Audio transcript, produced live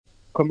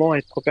comment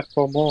être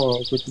performant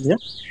au quotidien,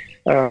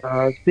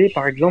 c'est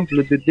par exemple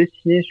de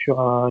dessiner sur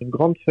une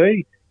grande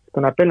feuille ce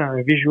qu'on appelle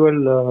un visual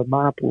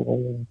map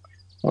ou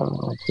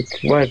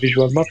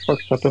visual map, je crois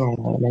que ça s'appelle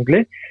en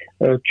anglais.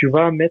 Tu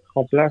vas mettre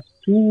en place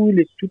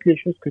toutes les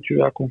choses que tu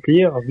veux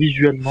accomplir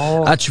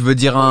visuellement. Ah, tu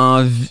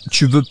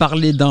veux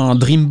parler d'un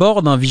dream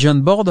board, un vision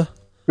board?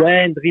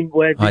 Ouais, un dream,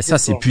 ouais, Ouais, ça vision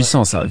c'est board,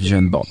 puissant, ça,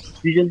 vision board.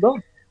 Vision board,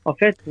 en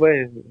fait,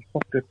 ouais, je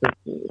pense que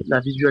la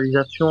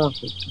visualisation,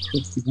 c'est quelque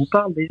chose qui vous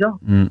parle déjà.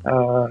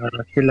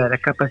 C'est la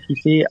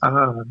capacité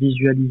à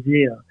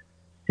visualiser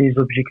ses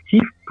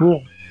objectifs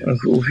pour,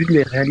 au vu de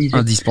les réaliser.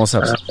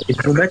 Indispensable. Et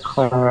de vous mettre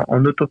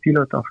en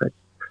autopilote, en fait.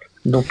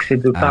 Donc, c'est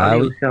de parler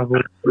oui. au cerveau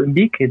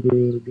limbique et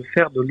de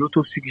faire de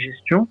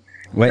l'autosuggestion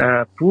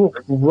pour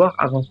pouvoir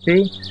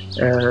avancer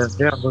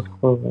vers votre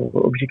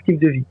objectif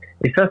de vie.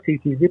 Et ça, c'est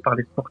utilisé par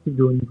les sportifs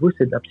de haut niveau,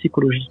 c'est de la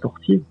psychologie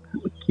sportive.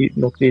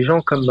 Donc, les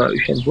gens comme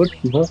Usain Bolt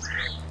qui vont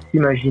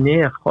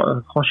s'imaginer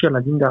franchir la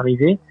ligne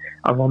d'arrivée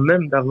avant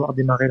même d'avoir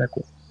démarré la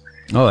course.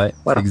 Ouais,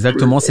 voilà.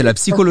 Exactement. C'est la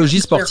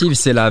psychologie sportive,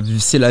 c'est la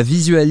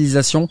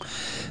visualisation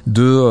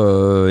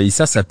de et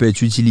ça peut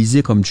être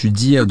utilisé comme tu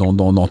dis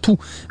dans tout.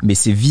 Mais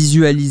c'est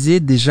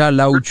visualiser déjà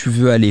là où tu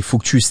veux aller. Faut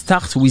que tu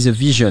start with a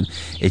vision.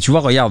 Et tu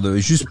vois, regarde,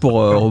 juste pour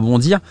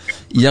rebondir.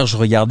 Hier, je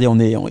regardais. On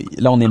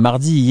est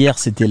mardi. Hier,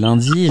 c'était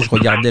lundi. Je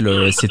regardais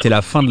c'était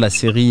la fin de la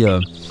série.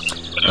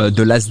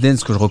 De Last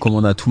Dance que je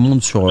recommande à tout le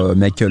monde sur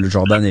Michael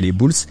Jordan et les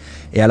Bulls.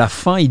 Et à la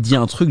fin, il dit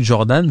un truc,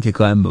 Jordan, qui est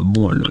quand même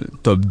le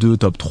top 2,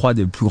 top 3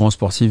 des plus grands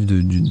sportifs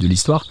de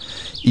l'histoire.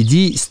 Il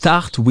dit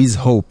start with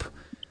hope.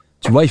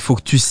 Tu vois, il faut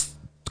que tu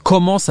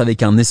commences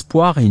avec un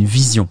espoir et une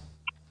vision.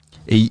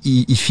 Et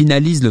il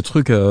finalise le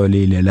truc,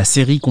 la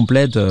série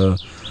complète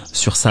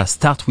sur ça,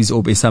 start with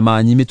hope. Et ça m'a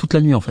animé toute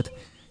la nuit en fait.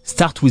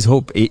 Start with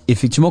hope. Et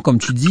effectivement, comme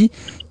tu dis,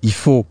 il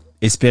faut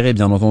espérer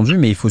bien entendu,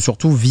 mais il faut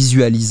surtout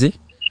visualiser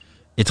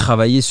et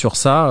travailler sur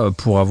ça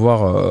pour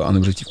avoir un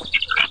objectif.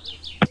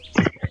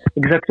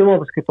 Exactement,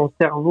 parce que ton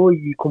cerveau,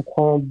 il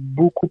comprend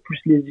beaucoup plus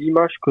les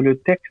images que le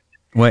texte.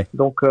 Ouais.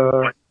 Donc,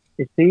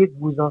 essayez de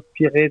vous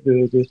inspirer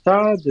de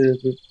ça,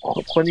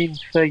 prenez une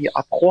feuille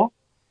A3,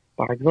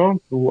 par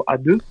exemple, ou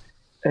A2,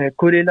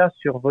 collez-la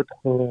sur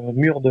votre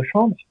mur de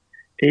chambre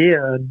et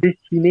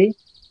dessinez.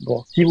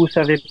 Bon, si vous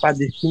savez pas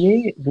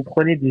dessiner, vous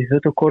prenez des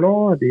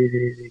autocollants,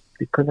 des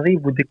conneries,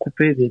 vous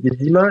découpez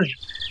des images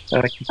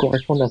qui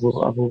correspondent à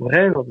vos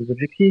rêves, à vos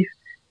objectifs,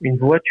 une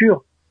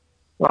voiture,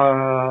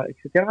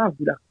 etc.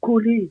 Vous la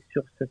collez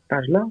sur cette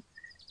page-là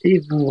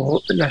et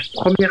la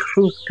première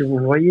chose que vous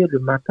voyez le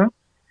matin,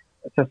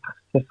 ça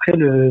serait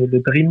le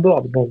dream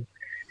board. Bon,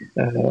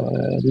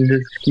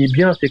 ce qui est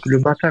bien, c'est que le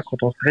matin,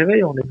 quand on se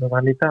réveille, on est dans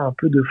un état un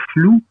peu de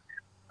flou,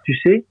 tu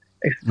sais.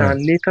 Et c'est un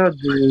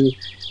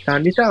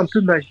état un peu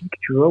magique,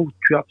 tu vois, où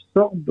tu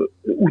absorbes,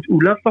 où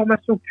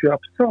l'information que tu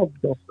absorbes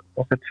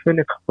dans cette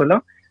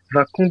fenêtre-là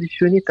va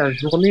conditionner ta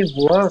journée,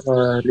 voire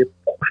les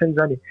prochaines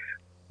années.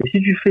 Et si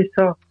tu fais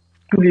ça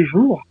tous les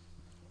jours,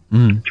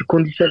 tu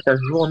conditionnes ta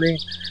journée,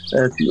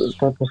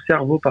 ton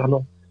cerveau,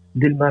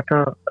 dès le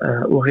matin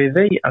au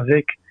réveil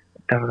avec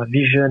ta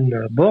vision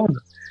board,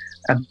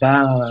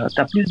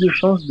 t'as plus de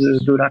chances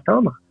de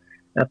l'atteindre.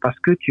 Parce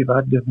que tu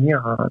vas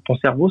devenir ton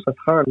cerveau, ça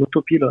sera un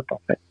autopilote en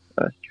fait,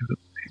 si tu veux.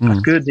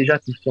 Parce que déjà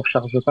tu ne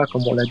surcharges pas,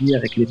 comme on l'a dit,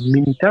 avec les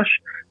mini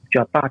tâches, tu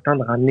vas pas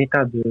atteindre un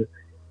état de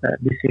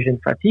decision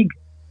fatigue,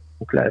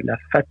 donc la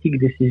fatigue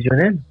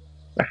décisionnelle.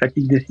 La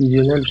fatigue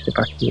décisionnelle, je sais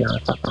pas si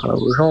ça parle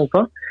aux gens ou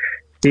pas.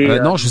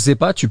 Non, je sais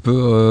pas. Tu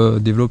peux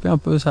développer un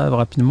peu ça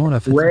rapidement, la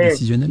fatigue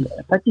décisionnelle.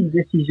 La fatigue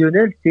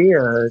décisionnelle, c'est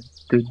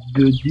de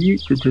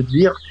te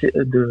dire,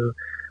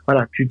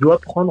 voilà, tu dois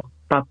prendre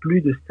pas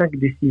plus de 5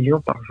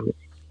 décisions par jour.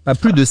 Pas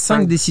plus de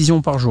 5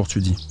 décisions par jour, tu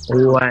dis.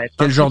 Ouais.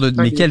 Quel genre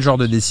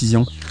de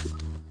décision?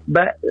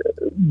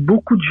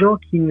 Beaucoup de gens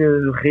qui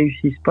ne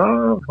réussissent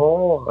pas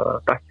vont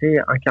passer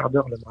un quart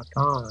d'heure le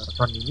matin,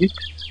 20 minutes,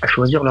 à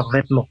choisir leurs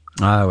vêtements.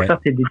 Ah ouais. Ça,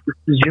 c'est des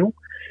décisions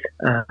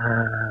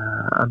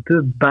un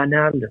peu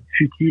banales,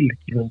 futiles,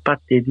 qui vont pas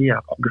t'aider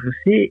à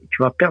progresser.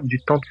 Tu vas perdre du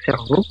temps de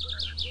cerveau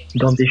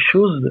dans des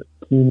choses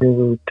qui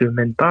ne te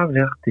mènent pas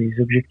vers tes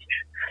objectifs.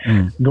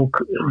 Donc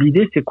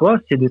l'idée c'est quoi?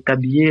 C'est de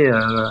t'habiller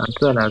un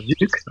peu à la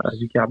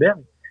Zuckerberg.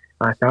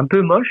 C'est un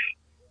peu moche,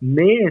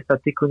 mais ça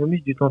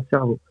t'économise du temps de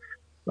cerveau.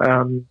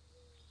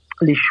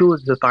 Les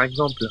choses, par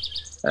exemple,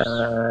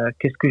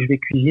 qu'est-ce que je vais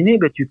cuisiner?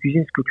 Tu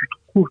cuisines ce que tu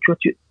trouves. Tu vois,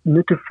 tu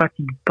ne te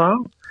fatigues pas.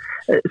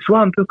 Sois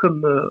un peu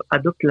comme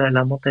adopte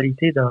la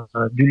mentalité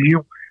du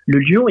lion. Le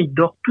lion, il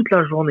dort toute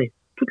la journée.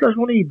 Toute la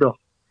journée, il dort.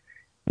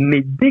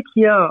 Mais dès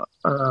qu'il y a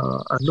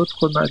un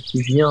autre mâle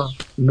qui vient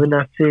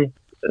menacer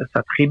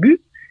sa tribu,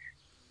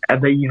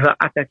 il va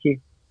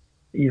attaquer.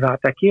 Il va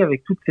attaquer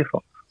avec toutes ses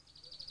forces.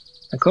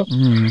 D'accord?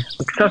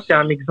 Donc ça, c'est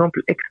un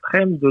exemple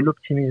extrême de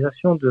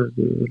l'optimisation de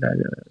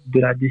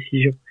la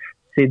décision.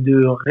 C'est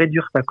de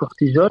réduire ta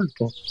cortisol,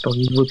 ton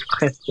niveau de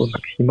stress au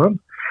maximum,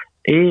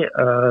 et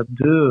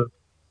de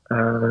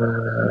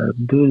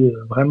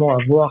vraiment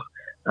avoir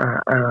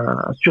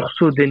un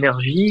sursaut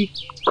d'énergie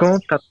quand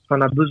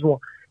t'en as besoin.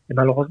 Et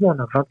malheureusement, on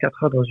a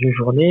 24 heures dans une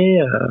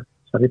journée,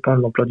 ça dépend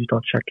de l'emploi du temps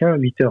de chacun.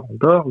 8 heures on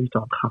dort, 8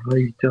 heures on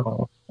travaille, 8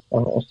 heures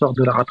on sort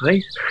de la rat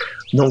race.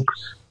 Donc,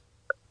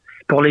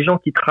 pour les gens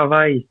qui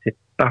travaillent, c'est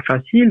pas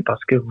facile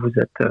parce que vous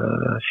êtes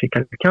chez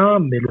quelqu'un,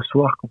 mais le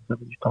soir, quand vous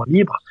avez du temps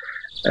libre,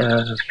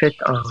 faites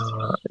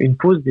une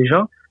pause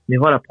déjà. Mais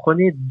voilà,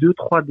 prenez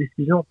 2-3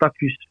 décisions, pas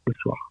plus le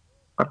soir.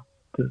 Voilà.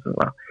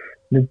 Voilà.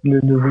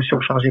 Ne vous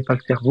surchargez pas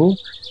le cerveau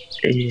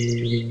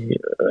et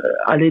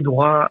allez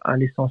droit à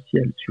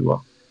l'essentiel, tu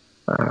vois.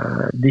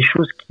 Des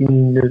choses qui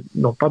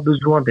n'ont pas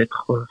besoin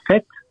d'être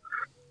faites,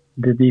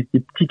 des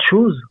petites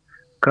choses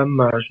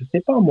comme, je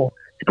sais pas moi.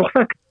 C'est pour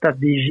ça que tu as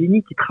des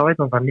génies qui travaillent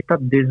dans un état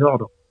de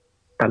désordre.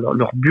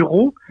 Leur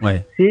bureau,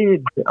 Ouais.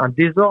 c'est un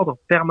désordre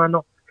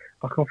permanent.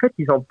 Parce qu'en fait,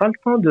 ils n'ont pas le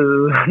temps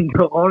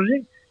de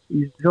ranger.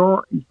 Ils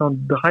sont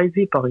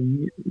drivés par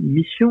une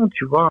mission,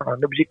 tu vois,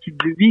 un objectif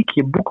de vie qui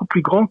est beaucoup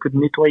plus grand que de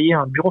nettoyer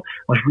un bureau.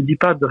 Moi, je vous dis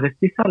pas de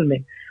rester sale,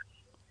 mais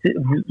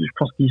je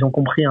pense qu'ils ont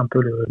compris un peu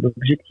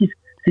l'objectif.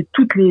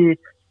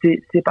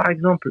 C'est par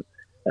exemple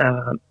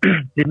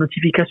les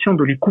notifications,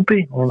 de les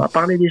couper. On en a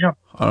parlé déjà.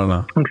 Oh là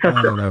là. Donc ça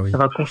Oui.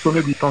 va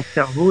consommer du temps de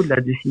cerveau, de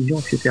la décision,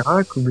 etc.,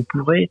 que vous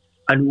pourrez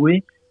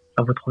allouer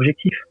à votre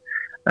objectif.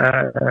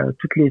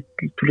 Tous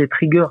les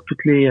triggers,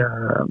 toutes les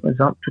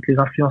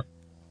influences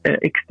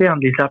externes,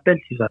 les appels,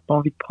 si vous n'avez pas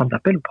envie de prendre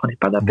d'appel, vous prenez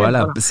pas d'appel.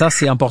 Voilà, ça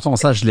c'est important,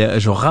 ça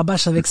je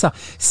rabâche avec ça.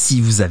 Si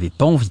vous avez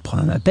pas envie de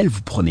prendre un appel,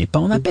 vous prenez pas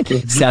un appel.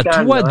 C'est à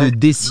toi de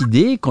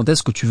décider quand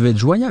est-ce que tu veux être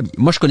joignable.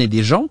 Moi je connais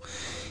des gens,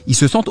 ils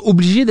se sentent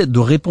obligés de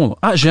répondre.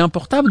 Ah, j'ai un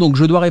portable donc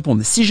je dois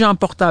répondre. Si j'ai un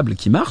portable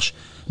qui marche,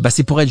 bah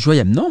c'est pour être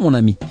joignable. Non mon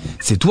ami,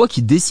 c'est toi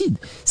qui décides.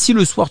 Si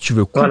le soir tu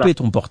veux couper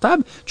ton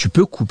portable, tu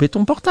peux couper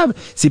ton portable.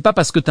 C'est pas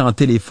parce que tu as un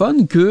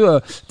téléphone que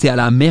tu es à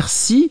la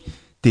merci,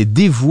 tu es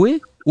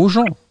dévoué aux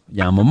gens. Il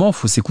y a un moment, il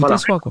faut s'écouter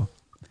soi, quoi.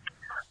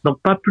 Donc,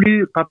 pas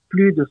plus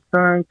de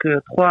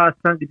 3 à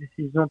 5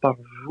 décisions par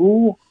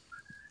jour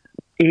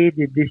et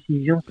des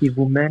décisions qui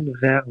vous mènent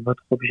vers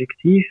votre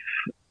objectif,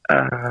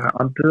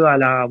 un peu à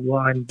la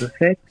Warren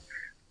Buffett.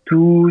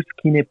 Tout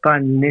ce qui n'est pas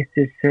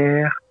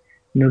nécessaire,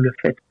 ne le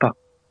faites pas.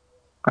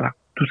 Voilà.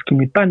 Tout ce qui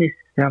n'est pas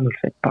nécessaire, ne le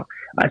faites pas.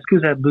 Est-ce que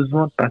vous avez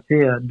besoin de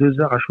passer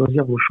 2 heures à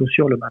choisir vos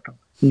chaussures le matin?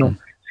 Non.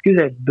 Est-ce que vous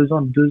avez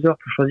besoin de 2 heures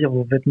pour choisir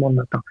vos vêtements le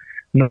matin?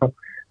 Non.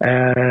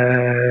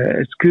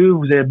 Est-ce que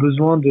vous avez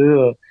besoin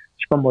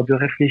de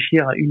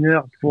réfléchir 1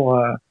 heure pour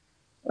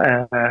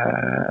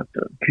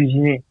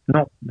cuisiner?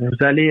 Non. Vous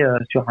allez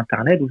sur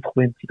Internet, vous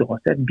trouvez une petite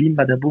recette, bim,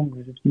 badaboum,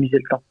 vous optimisez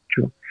le temps,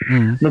 tu vois.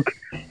 Donc,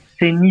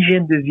 c'est une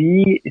hygiène de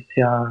vie et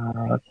ça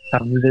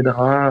vous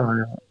aidera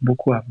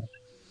beaucoup à avancer.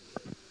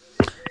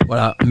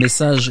 Voilà,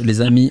 message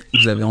les amis,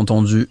 vous avez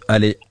entendu.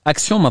 Allez,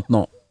 action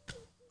maintenant.